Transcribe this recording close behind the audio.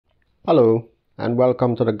Hello, and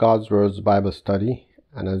welcome to the God's Words Bible Study.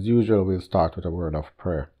 And as usual, we'll start with a word of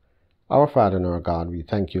prayer. Our Father and our God, we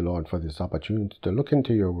thank you, Lord, for this opportunity to look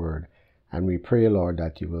into your word. And we pray, Lord,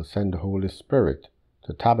 that you will send the Holy Spirit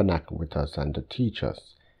to tabernacle with us and to teach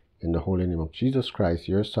us. In the holy name of Jesus Christ,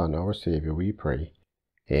 your Son, our Savior, we pray.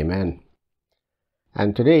 Amen.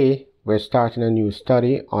 And today, we're starting a new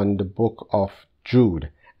study on the book of Jude.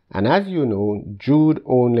 And as you know, Jude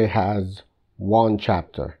only has one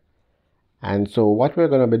chapter. And so what we're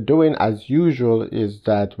going to be doing as usual is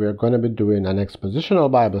that we're going to be doing an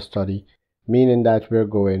expositional Bible study, meaning that we're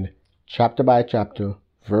going chapter by chapter,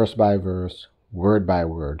 verse by verse, word by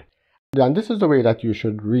word. And this is the way that you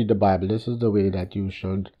should read the Bible. This is the way that you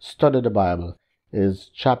should study the Bible, is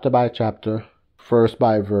chapter by chapter, verse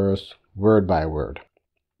by verse, word by word.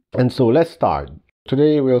 And so let's start.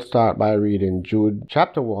 Today we'll start by reading Jude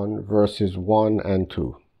chapter 1, verses 1 and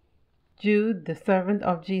 2. Jude, the servant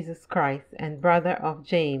of Jesus Christ and brother of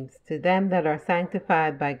James, to them that are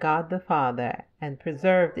sanctified by God the Father and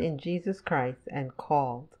preserved in Jesus Christ and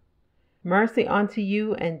called. Mercy unto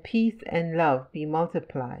you and peace and love be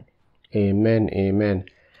multiplied. Amen, amen.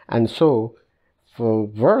 And so, for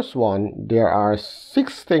verse 1, there are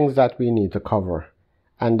 6 things that we need to cover.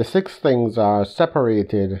 And the 6 things are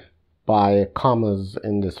separated by commas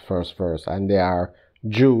in this first verse. And they are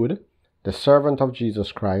Jude, the servant of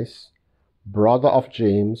Jesus Christ, brother of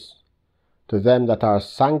James, to them that are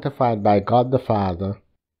sanctified by God the Father,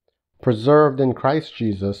 preserved in Christ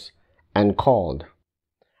Jesus, and called.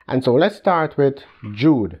 And so let's start with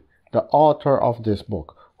Jude, the author of this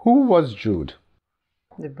book. Who was Jude?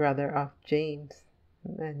 The brother of James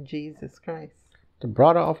and Jesus Christ. The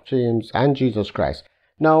brother of James and Jesus Christ.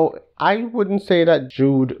 Now, I wouldn't say that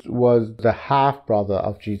Jude was the half-brother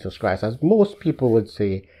of Jesus Christ, as most people would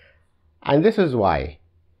say, and this is why.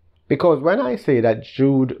 Because when I say that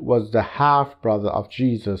Jude was the half-brother of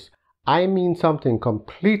Jesus, I mean something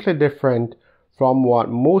completely different from what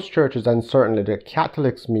most churches and certainly the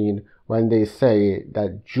Catholics mean when they say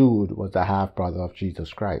that Jude was the half-brother of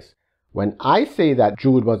Jesus Christ. When I say that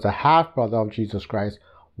Jude was the half-brother of Jesus Christ,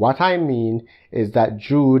 what I mean is that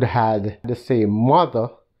Jude had the same mother,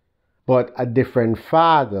 but a different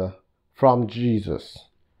father from Jesus.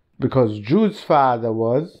 Because Jude's father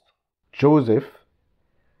was Joseph,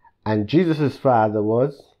 and Jesus' father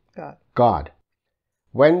was God.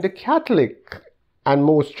 When the Catholic and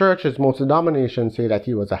most churches, most denominations say that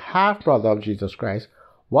he was a half-brother of Jesus Christ,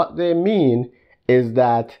 what they mean is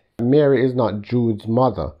that Mary is not Jude's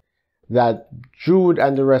mother. That Jude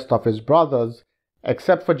and the rest of his brothers,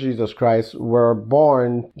 except for Jesus Christ, were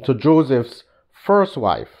born to Joseph's first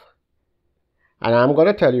wife. And I'm going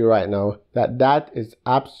to tell you right now that that is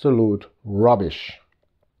absolute rubbish.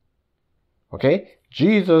 Okay?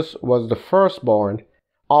 Jesus was the firstborn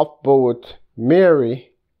of both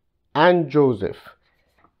Mary and Joseph.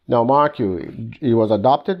 Now, mark you, he was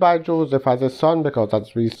adopted by Joseph as his son because,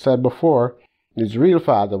 as we said before, his real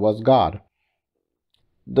father was God.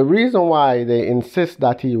 The reason why they insist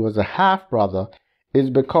that he was a half-brother is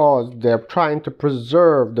because they're trying to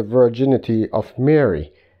preserve the virginity of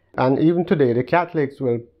Mary. And even today, the Catholics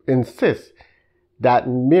will insist that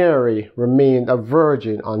Mary remained a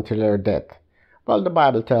virgin until her death. Well, the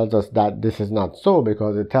Bible tells us that this is not so,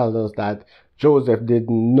 because it tells us that Joseph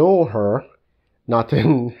didn't know her, not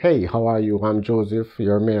in, hey, how are you, I'm Joseph,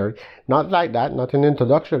 you're Mary. Not like that, not an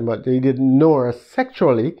introduction, but they didn't know her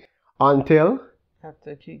sexually until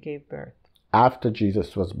after she gave birth. After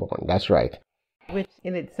Jesus was born, that's right. Which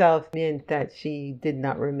in itself meant that she did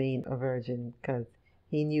not remain a virgin, because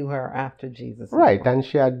he knew her after Jesus. Right, and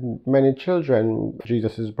she had many children,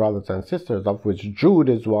 Jesus' brothers and sisters, of which Jude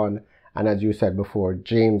is one, and as you said before,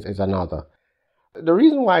 James is another. The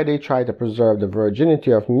reason why they try to preserve the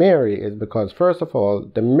virginity of Mary is because, first of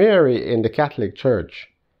all, the Mary in the Catholic Church,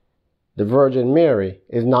 the Virgin Mary,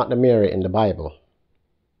 is not the Mary in the Bible.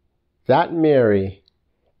 That Mary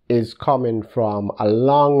is coming from a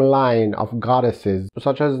long line of goddesses,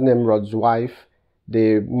 such as Nimrod's wife,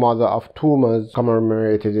 the mother of Tumas,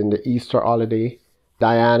 commemorated in the Easter holiday,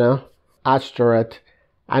 Diana, Ashtoreth,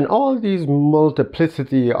 and all these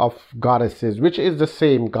multiplicity of goddesses, which is the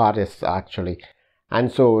same goddess actually. And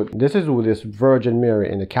so this is who this Virgin Mary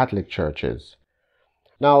in the Catholic Church is.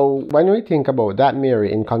 Now, when we think about that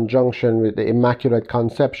Mary in conjunction with the Immaculate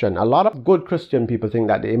Conception, a lot of good Christian people think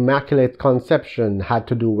that the Immaculate Conception had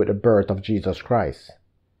to do with the birth of Jesus Christ.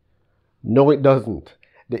 No, it doesn't.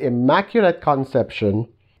 The Immaculate Conception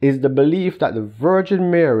is the belief that the Virgin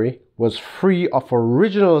Mary was free of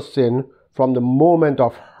original sin from the moment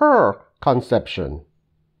of her conception.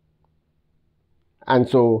 And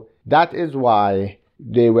so that is why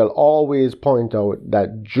they will always point out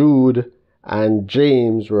that Jude and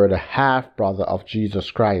James were the half-brother of Jesus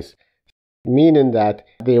Christ, meaning that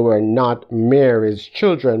they were not Mary's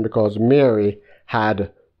children, because Mary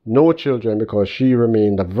had no children because she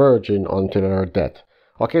remained a virgin until her death.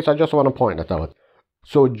 Okay, so I just want to point that out.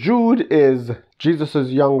 So Jude is Jesus'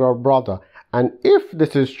 younger brother. And if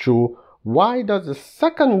this is true, why does the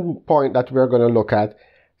second point that we're going to look at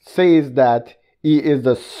says that he is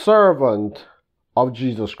the servant of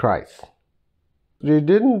Jesus Christ? He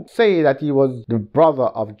didn't say that he was the brother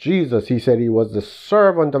of Jesus. He said he was the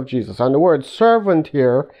servant of Jesus. And the word servant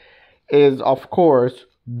here is, of course,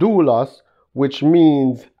 doulos, which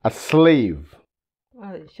means a slave.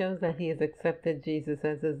 Well, it shows that he has accepted Jesus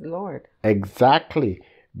as his Lord. Exactly.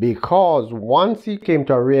 Because once he came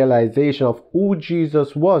to a realization of who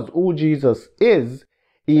Jesus was, who Jesus is,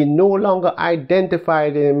 he no longer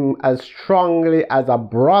identified him as strongly as a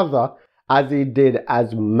brother as he did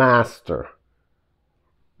as master.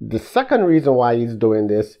 The second reason why he's doing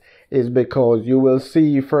this is because you will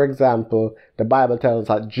see, for example, the Bible tells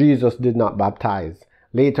us that Jesus did not baptize.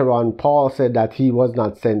 Later on, Paul said that he was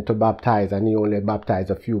not sent to baptize and he only baptized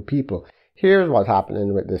a few people. Here's what's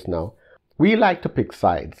happening with this now. We like to pick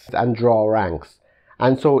sides and draw ranks.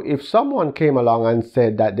 And so if someone came along and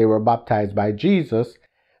said that they were baptized by Jesus,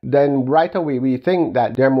 then right away we think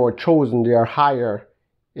that they're more chosen, they're higher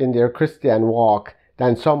in their Christian walk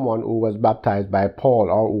than someone who was baptized by Paul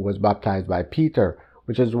or who was baptized by Peter.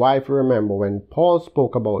 Which is why, if you remember, when Paul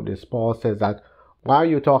spoke about this, Paul says that, why are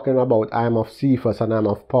you talking about I am of Cephas and I am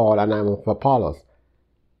of Paul and I am of Apollos?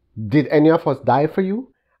 Did any of us die for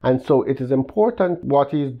you? And so it is important what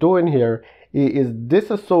he's doing here. He is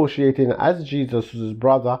disassociating as Jesus'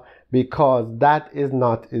 brother, because that is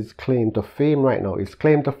not his claim to fame right now. His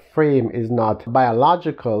claim to fame is not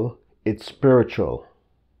biological, it's spiritual.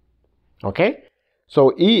 Okay?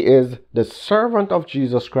 So he is the servant of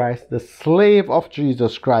Jesus Christ, the slave of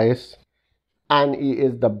Jesus Christ, and he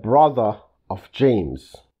is the brother of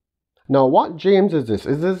James. Now, what James is this?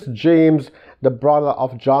 Is this James, the brother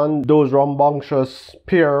of John, those rambunctious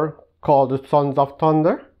pair called the Sons of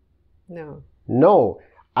Thunder? No. No.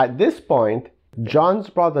 At this point, John's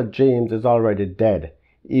brother James is already dead.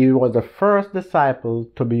 He was the first disciple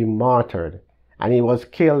to be martyred, and he was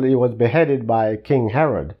killed, he was beheaded by King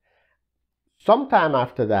Herod. Sometime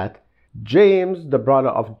after that, James, the brother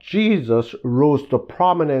of Jesus, rose to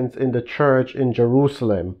prominence in the church in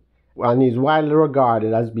Jerusalem, and he's widely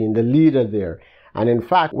regarded as being the leader there. And in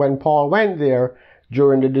fact, when Paul went there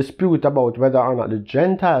during the dispute about whether or not the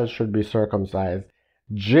Gentiles should be circumcised,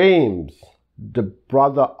 James, the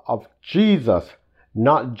brother of Jesus,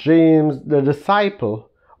 not James the disciple,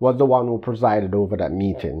 was the one who presided over that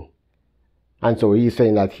meeting. And so he's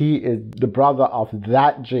saying that he is the brother of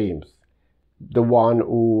that James, the one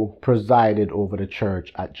who presided over the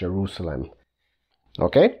church at Jerusalem.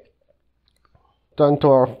 Okay? Turn to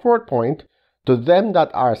our fourth point. To them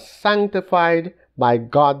that are sanctified by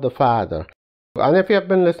God the Father. And if you have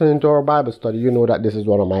been listening to our Bible study, you know that this is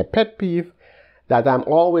one of my pet peeves, that I'm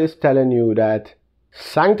always telling you that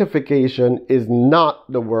sanctification is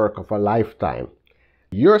not the work of a lifetime.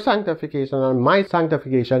 Your sanctification and my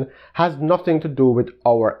sanctification has nothing to do with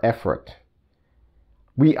our effort.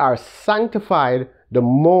 We are sanctified the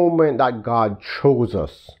moment that God chose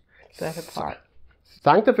us. Set apart.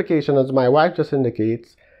 Sanctification, as my wife just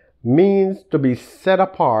indicates, means to be set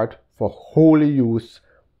apart for holy use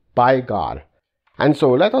by God. And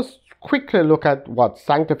so let us quickly look at what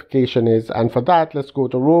sanctification is. And for that, let's go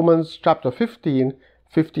to Romans chapter 15,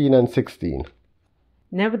 15 and 16.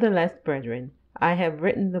 Nevertheless, brethren, I have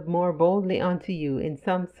written the more boldly unto you in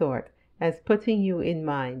some sort, as putting you in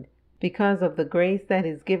mind, because of the grace that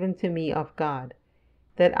is given to me of God,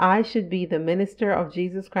 that I should be the minister of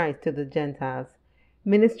Jesus Christ to the Gentiles,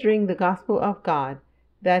 ministering the gospel of God,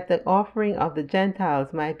 that the offering of the Gentiles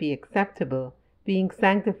might be acceptable, being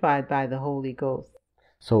sanctified by the Holy Ghost.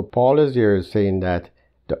 So Paul is here saying that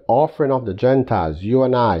the offering of the Gentiles, you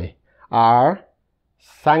and I, are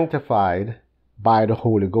sanctified by the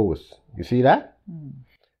Holy Ghost. You see that?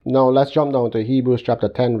 Now let's jump down to Hebrews chapter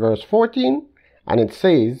 10 verse 14, and it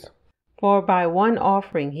says, For by one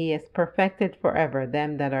offering he has perfected forever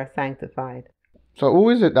them that are sanctified. So who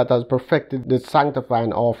is it that has perfected this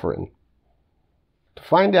sanctifying offering? To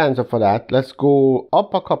find the answer for that, let's go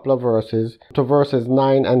up a couple of verses to verses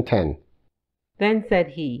 9 and 10. Then said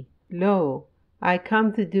he, Lo, I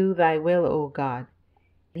come to do thy will, O God.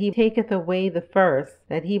 He taketh away the first,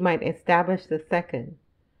 that he might establish the second,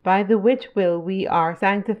 by the which will we are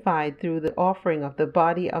sanctified through the offering of the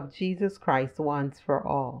body of Jesus Christ once for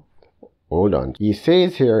all. Hold on. He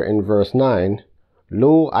says here in verse 9,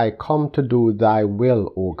 Lo, I come to do thy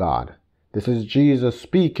will, O God. This is Jesus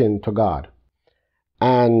speaking to God.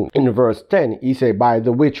 And in verse 10, he said, by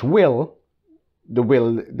the which will, the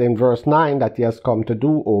will in verse 9 that he has come to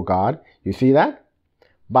do, O God. You see that?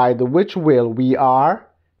 By the which will we are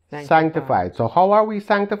sanctified. So how are we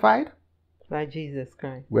sanctified? By Jesus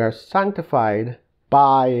Christ. We are sanctified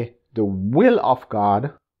by the will of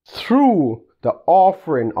God through the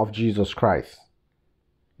offering of Jesus Christ.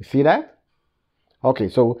 You see that? Okay,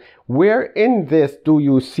 so where in this do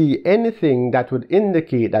you see anything that would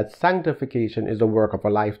indicate that sanctification is the work of a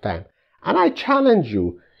lifetime? And I challenge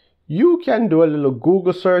you, you can do a little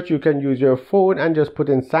Google search, you can use your phone and just put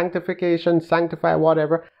in sanctification, sanctify,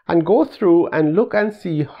 whatever, and go through and look and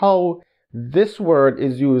see how this word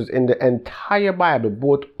is used in the entire Bible,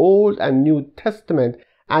 both Old and New Testament,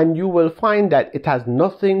 and you will find that it has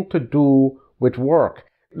nothing to do with work.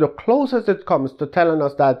 The closest it comes to telling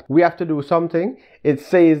us that we have to do something, it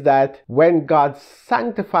says that when God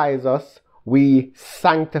sanctifies us, we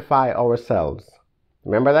sanctify ourselves.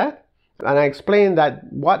 Remember that? And I explained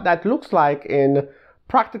that what that looks like in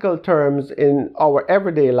practical terms in our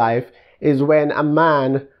everyday life is when a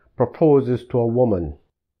man proposes to a woman.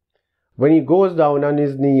 When he goes down on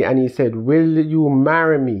his knee and he said, will you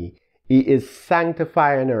marry me? He is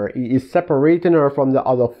sanctifying her. He is separating her from the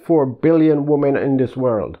other 4 billion women in this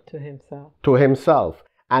world. To himself. To himself.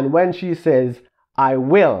 And when she says, I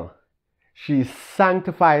will, she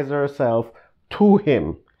sanctifies herself to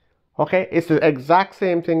him. Okay? It's the exact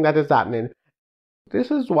same thing that is happening.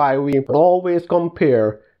 This is why we always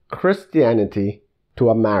compare Christianity to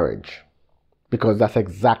a marriage. Because that's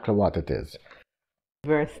exactly what it is.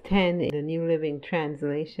 Verse 10 in the New Living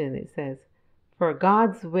Translation, it says, for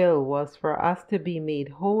God's will was for us to be made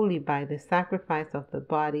holy by the sacrifice of the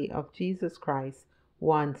body of Jesus Christ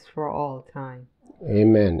once for all time.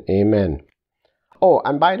 Amen. Amen. Oh,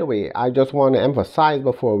 and by the way, I just want to emphasize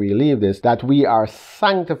before we leave this that we are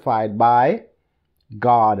sanctified by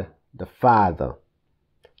God the Father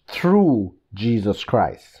through Jesus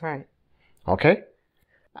Christ. Right. Okay?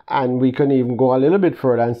 And we can even go a little bit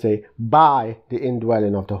further and say by the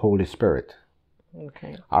indwelling of the Holy Spirit.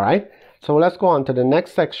 Okay. All right? So let's go on to the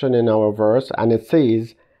next section in our verse, and it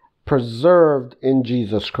says, preserved in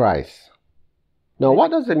Jesus Christ. Now,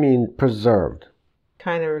 what does it mean, preserved?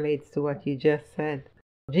 Kind of relates to what you just said.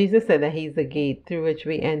 Jesus said that he's the gate through which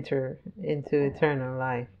we enter into eternal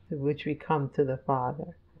life, through which we come to the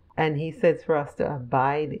Father. And he says for us to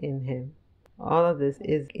abide in him. All of this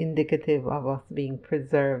is indicative of us being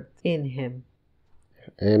preserved in him.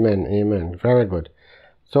 Amen, amen. Very good.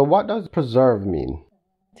 So what does preserve mean?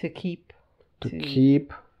 To keep. To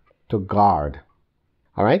keep, to guard.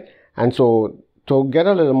 All right? And so to get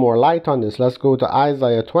a little more light on this, let's go to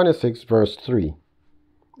Isaiah 26 verse 3.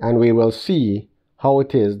 And we will see how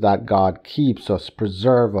it is that God keeps us,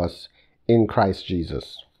 preserve us in Christ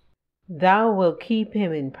Jesus. Thou wilt keep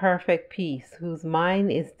him in perfect peace, whose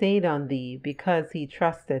mind is stayed on thee, because he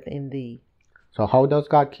trusteth in thee. So how does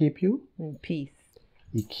God keep you? In peace.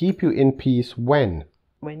 He keep you in peace when?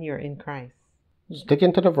 When you're in Christ. Stick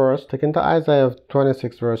into the verse, stick into Isaiah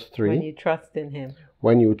 26 verse 3. When you trust in him.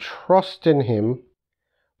 When you trust in him,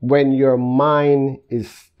 when your mind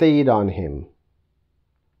is stayed on him.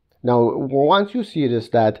 Now, once you see this,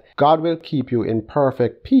 that God will keep you in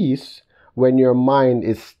perfect peace, when your mind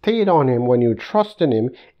is stayed on him, when you trust in him,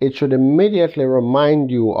 it should immediately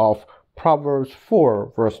remind you of Proverbs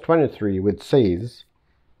 4 verse 23, which says,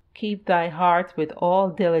 keep thy heart with all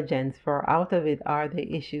diligence, for out of it are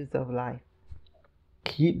the issues of life.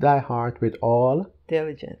 Keep thy heart with all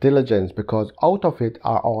diligence, because out of it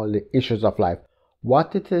are all the issues of life.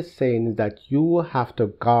 What it is saying is that you have to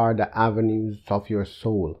guard the avenues of your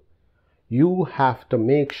soul. You have to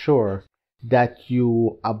make sure that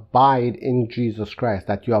you abide in Jesus Christ,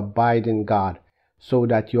 that you abide in God, so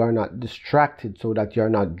that you are not distracted, so that you are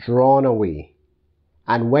not drawn away.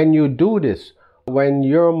 And when you do this, when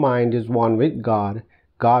your mind is one with God,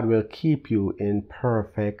 God will keep you in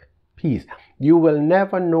perfect peace. You will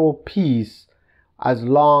never know peace as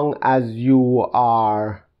long as you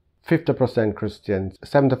are 50% Christian,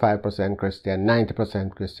 75% Christian,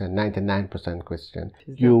 90% Christian, 99% Christian.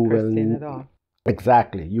 You will at all.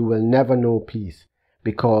 Exactly. You will never know peace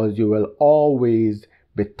because you will always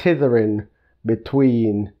be tethering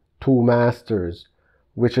between two masters,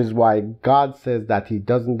 which is why God says that he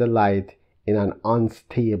doesn't delight in an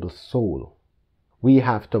unstable soul. We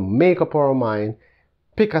have to make up our mind,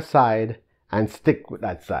 pick a side, and stick with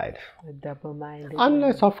that side. A double-minded.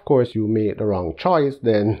 Unless, of course, you make the wrong choice,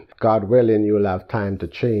 then God willing, you'll have time to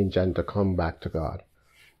change and to come back to God.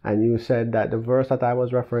 And you said that the verse that I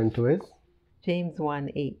was referring to is? James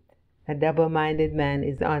 1:8. A double-minded man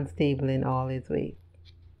is unstable in all his ways.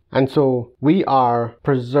 And so we are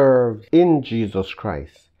preserved in Jesus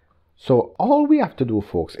Christ. So all we have to do,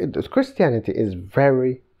 folks, Christianity is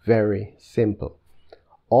very, very simple.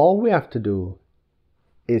 All we have to do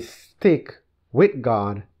is stick with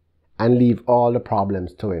God and leave all the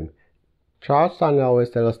problems to Him. Charles Stanley always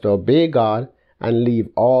tells us to obey God and leave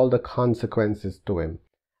all the consequences to Him.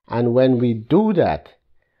 And when we do that,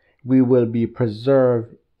 we will be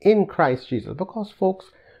preserved in Christ Jesus. Because, folks,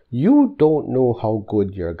 you don't know how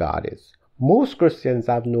good your God is. Most Christians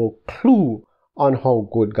have no clue on how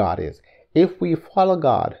good God is. If we follow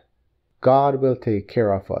God, God will take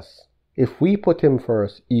care of us. If we put Him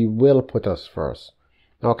first, He will put us first.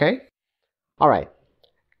 Okay? All right.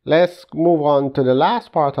 Let's move on to the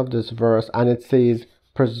last part of this verse, and it says,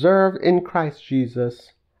 preserved in Christ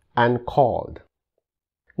Jesus and called.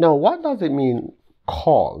 Now, what does it mean,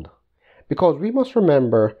 called? Because we must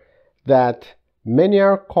remember that many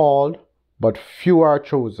are called, but few are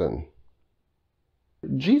chosen.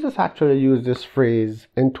 Jesus actually used this phrase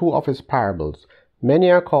in two of His parables. Many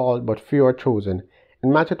are called, but few are chosen.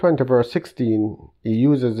 In Matthew 20, verse 16, He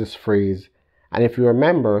uses this phrase. And if you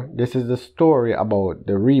remember, this is the story about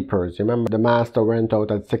the reapers. You remember the master went out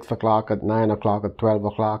at 6 o'clock, at 9 o'clock, at 12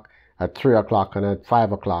 o'clock, at 3 o'clock, and at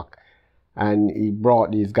 5 o'clock. And he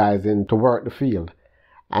brought these guys in to work the field.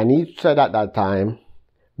 And he said at that time,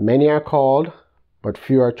 many are called, but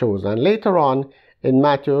few are chosen. And later on, in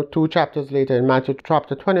Matthew, 2 chapters later, in Matthew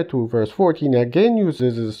chapter 22, verse 14, he again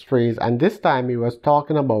uses this phrase. And this time he was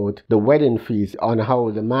talking about the wedding feast, on how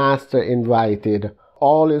the master invited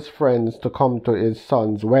all his friends to come to his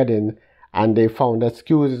son's wedding, and they found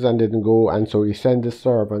excuses and didn't go. And so he sent his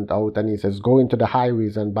servant out, and he says, go into the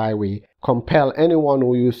highways and byway, compel anyone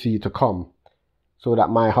who you see to come, so that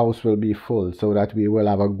my house will be full, so that we will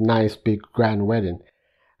have a nice big grand wedding.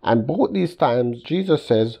 And both these times Jesus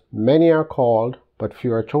says, many are called, but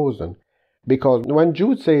few are chosen. Because when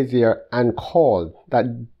Jude says here, and called,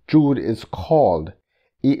 that Jude is called,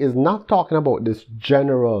 he is not talking about this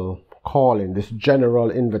general calling, this general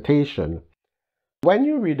invitation. When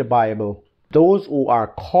you read the Bible, those who are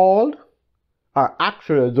called are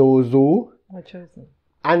actually those who are chosen,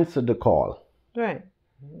 answer the call. Right.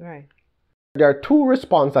 There are two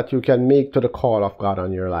responses that you can make to the call of God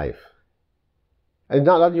on your life. It's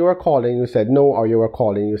not that you were calling, you said no, or you were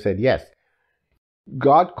calling, you said yes.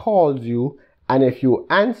 God calls you, and if you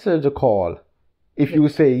answer the call, if you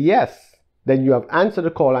say yes, then you have answered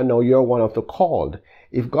the call, and now you're one of the called.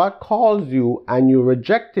 If God calls you and you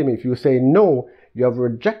reject Him, if you say no, you have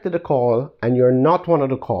rejected the call and you're not one of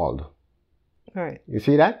the called. Right. You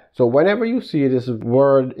see that? So whenever you see this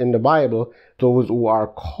word in the Bible, those who are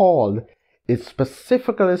called, it's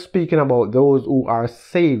specifically speaking about those who are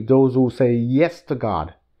saved, those who say yes to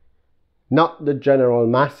God, not the general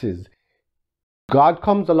masses. God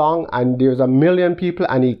comes along and there's a million people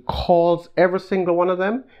and He calls every single one of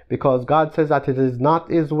them, because God says that it is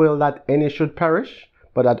not His will that any should perish,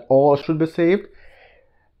 but that all should be saved.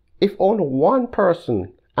 If only one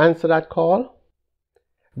person answers that call,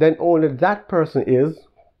 then only that person is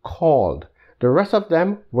called. The rest of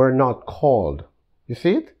them were not called. You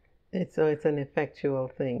see it? So it's an effectual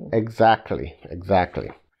thing. Exactly.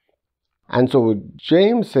 And so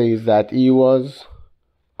James says that he was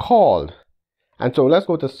called. And so let's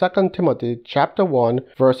go to 2 Timothy chapter 1,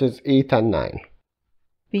 verses 8 and 9.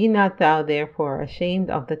 Be not thou therefore ashamed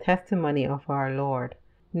of the testimony of our Lord,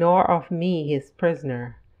 nor of me his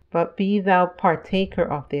prisoner, but be thou partaker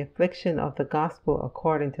of the affliction of the gospel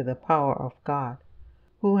according to the power of God,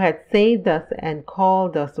 who hath saved us and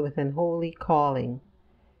called us with an holy calling,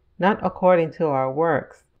 not according to our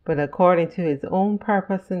works, but according to His own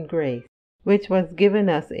purpose and grace, which was given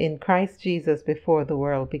us in Christ Jesus before the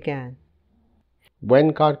world began. When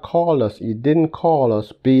God called us, He didn't call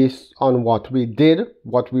us based on what we did,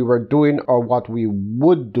 what we were doing, or what we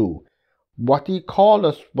would do. What He called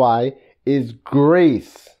us by is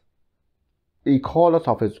grace. He called us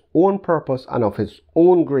of His own purpose and of His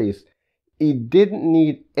own grace. He didn't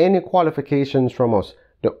need any qualifications from us.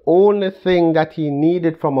 The only thing that He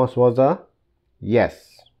needed from us was a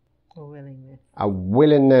yes. A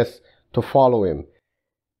willingness to follow Him.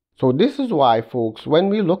 So this is why, folks, when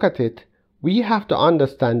we look at it, we have to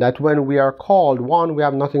understand that when we are called, one, we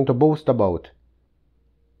have nothing to boast about.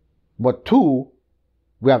 But two,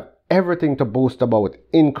 we have everything to boast about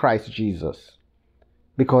in Christ Jesus.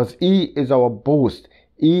 Because He is our boast.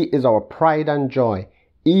 He is our pride and joy.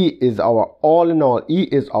 He is our all in all. He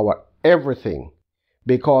is our everything.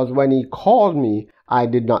 Because when He called me, I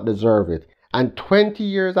did not deserve it. And 20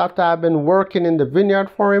 years after I've been working in the vineyard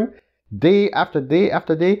for Him, day after day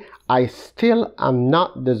after day, I still am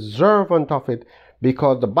not deserving of it,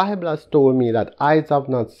 because the Bible has told me that eyes have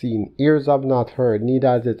not seen, ears have not heard, neither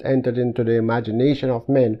has it entered into the imagination of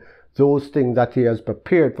men those things that he has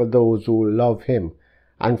prepared for those who love him.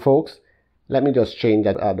 And folks, let me just change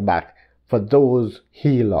that at the back. For those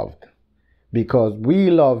he loved. Because we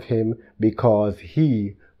love him because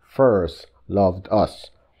he first loved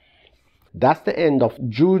us. That's the end of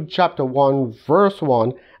Jude chapter 1 verse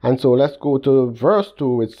 1. And so let's go to verse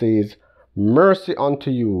 2, which says, mercy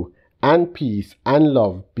unto you, and peace and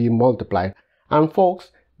love be multiplied. And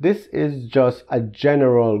folks, this is just a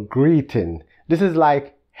general greeting. This is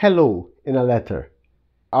like hello in a letter,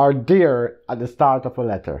 or dear at the start of a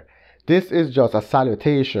letter. This is just a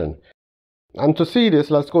salutation. And to see this,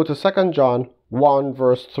 let's go to 2 John 1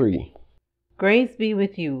 verse 3. Grace be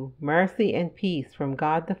with you, mercy and peace from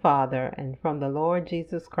God the Father and from the Lord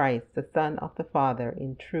Jesus Christ, the Son of the Father,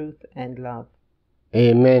 in truth and love.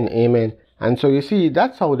 Amen, amen. And so you see,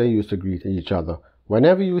 that's how they used to greet each other.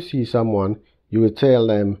 Whenever you see someone, you would tell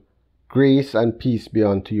them, grace and peace be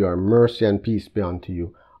unto you, or mercy and peace be unto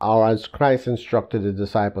you. Or as Christ instructed the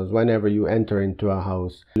disciples, whenever you enter into a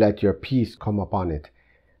house, let your peace come upon it.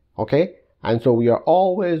 Okay? And so we are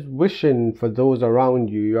always wishing for those around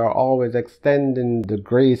you. You are always extending the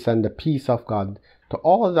grace and the peace of God to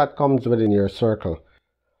all that comes within your circle.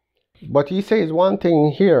 But he says one thing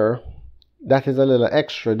here that is a little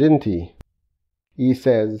extra, didn't he? He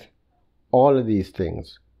says, all of these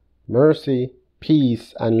things, mercy,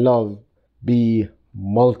 peace, and love, be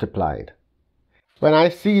multiplied. When I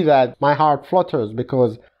see that, my heart flutters,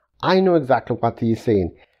 because I know exactly what he's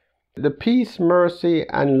saying. The peace, mercy,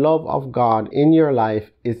 and love of God in your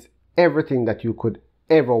life is everything that you could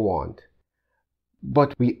ever want.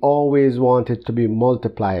 But we always want it to be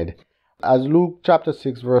multiplied. As Luke chapter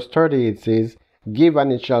 6 verse 38 says, give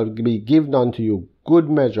and it shall be given unto you, good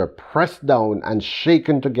measure, pressed down and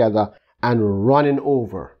shaken together and running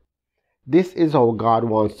over. This is how God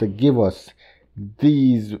wants to give us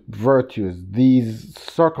these virtues, these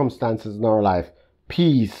circumstances in our life.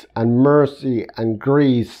 Peace and mercy and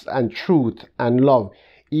grace and truth and love.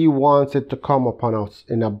 He wants it to come upon us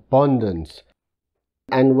in abundance.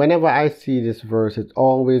 And whenever I see this verse, it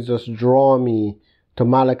always just draw me to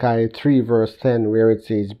Malachi 3 verse 10, where it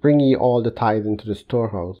says, bring ye all the tithe into the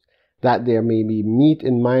storehouse, that there may be meat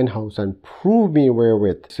in mine house, and prove me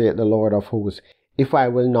wherewith, saith the Lord of hosts, if I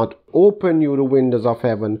will not open you the windows of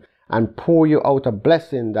heaven, and pour you out a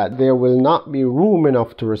blessing, that there will not be room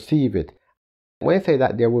enough to receive it. When I say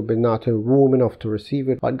that there will be not room enough to receive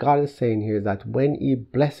it, what God is saying here is that when he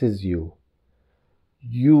blesses you,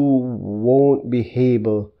 you won't be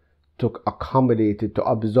able to accommodate it, to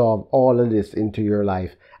absorb all of this into your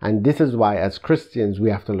life. And this is why as Christians we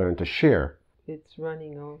have to learn to share. It's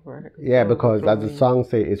running over. Yeah, because as the song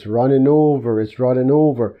says, it's running over, it's running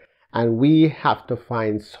over. And we have to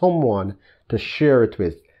find someone to share it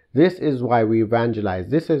with. This is why we evangelize.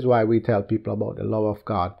 This is why we tell people about the love of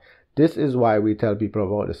God. This is why we tell people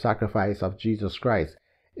about the sacrifice of Jesus Christ,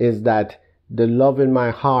 is that the love in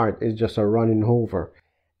my heart is just a running over.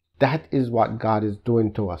 That is what God is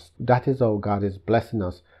doing to us. That is how God is blessing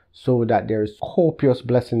us, so that there's copious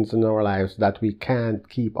blessings in our lives that we can't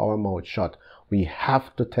keep our mouth shut. We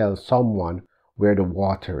have to tell someone where the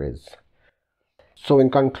water is. So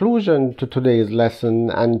in conclusion to today's lesson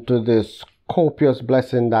and to this copious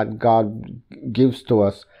blessing that God gives to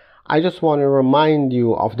us, I just want to remind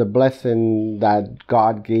you of the blessing that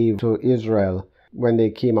God gave to Israel when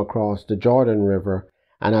they came across the Jordan River.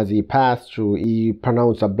 And as he passed through, he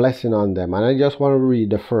pronounced a blessing on them. And I just want to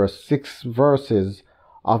read the first 6 verses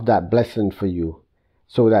of that blessing for you,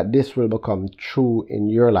 so that this will become true in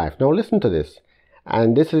your life. Now listen to this.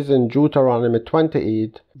 And this is in Deuteronomy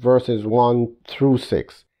 28, verses 1 through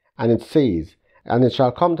 6. And it says, and it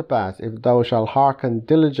shall come to pass, if thou shalt hearken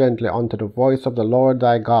diligently unto the voice of the Lord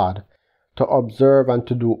thy God, to observe and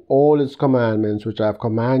to do all his commandments which I have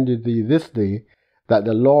commanded thee this day, that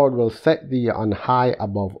the Lord will set thee on high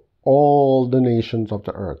above all the nations of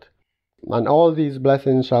the earth. And all these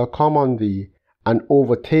blessings shall come on thee, and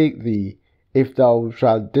overtake thee, if thou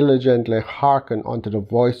shalt diligently hearken unto the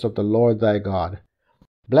voice of the Lord thy God.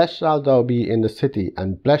 Blessed shalt thou be in the city,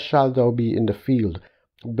 and blessed shalt thou be in the field.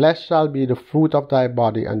 Blessed shall be the fruit of thy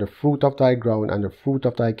body, and the fruit of thy ground, and the fruit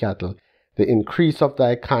of thy cattle, the increase of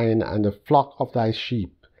thy kind, and the flock of thy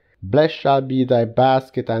sheep. Blessed shall be thy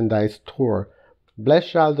basket and thy store. Blessed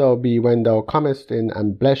shalt thou be when thou comest in,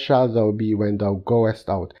 and blessed shalt thou be when thou goest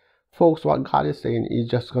out. Folks, what God is saying, he's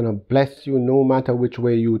just going to bless you no matter which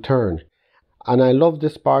way you turn. And I love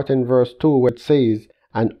this part in verse 2 where it says,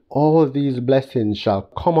 and all these blessings shall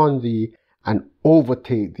come on thee and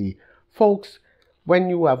overtake thee. Folks, when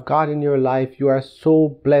you have God in your life, you are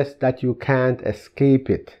so blessed that you can't escape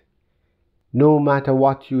it. No matter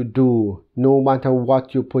what you do, no matter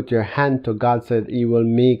what you put your hand to, God said He will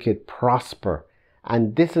make it prosper.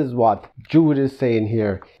 And this is what Jude is saying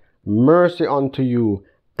here. Mercy unto you,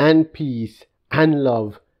 and peace, and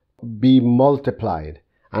love be multiplied.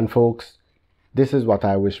 And folks, this is what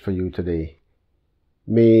I wish for you today.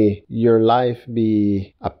 May your life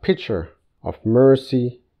be a picture of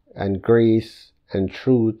mercy and grace and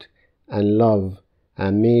truth and love.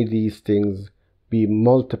 And may these things be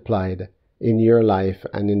multiplied in your life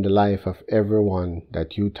and in the life of everyone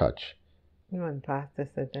that you touch. One pastor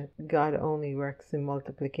said that God only works in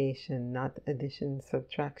multiplication, not addition,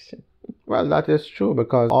 subtraction. Well, that is true,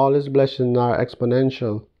 because all His blessings are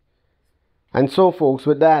exponential. And so, folks,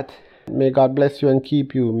 with that, may God bless you and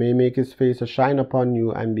keep you. May He make His face to shine upon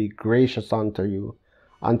you and be gracious unto you.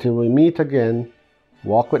 Until we meet again,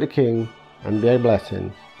 walk with the King and be a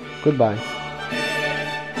blessing. Goodbye.